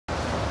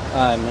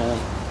Alright, man.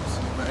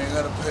 See, man, ain't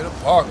gotta pay the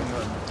parking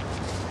nothing.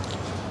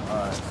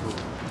 Alright,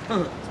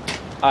 cool.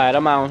 Alright,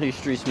 I'm out on these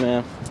streets,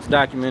 man.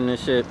 Documenting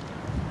this shit.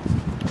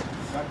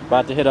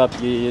 About to hit up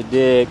your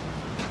dig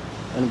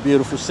in a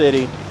beautiful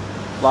city.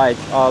 Like,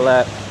 all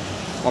that.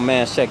 My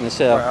man's checking his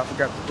cell. Right, I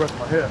forgot to brush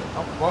my hair.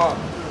 I'm far.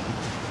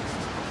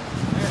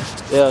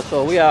 Yeah,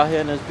 so we out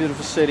here in this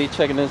beautiful city,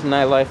 checking this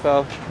nightlife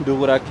out. Do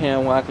what I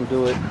can when I can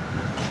do it. You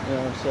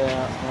know what I'm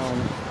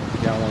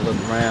saying? Y'all wanna look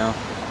around.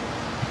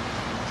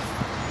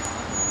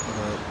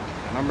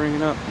 Can I bring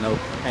it up? Nope,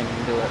 can't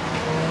even do it.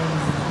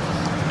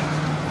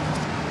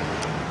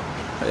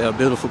 Yeah,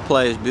 beautiful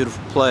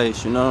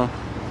place, you know?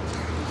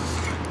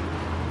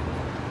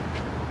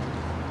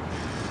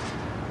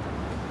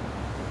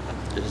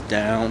 Just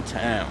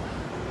downtown.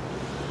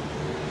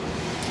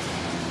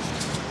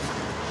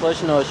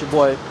 Let you know it's your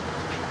boy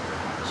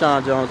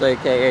Sean Jones,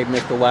 aka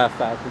Mr.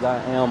 Wi-Fi, because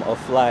I am a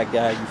fly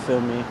guy, you feel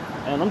me?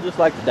 And I'm just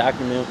like to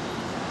document,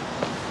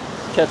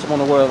 catch up on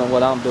the world and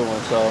what I'm doing.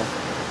 So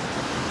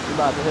we're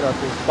about to hit up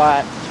this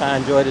spot, try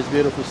and enjoy this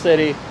beautiful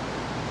city,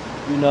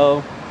 you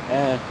know,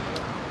 and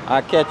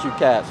I'll catch you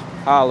cats.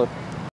 Holla.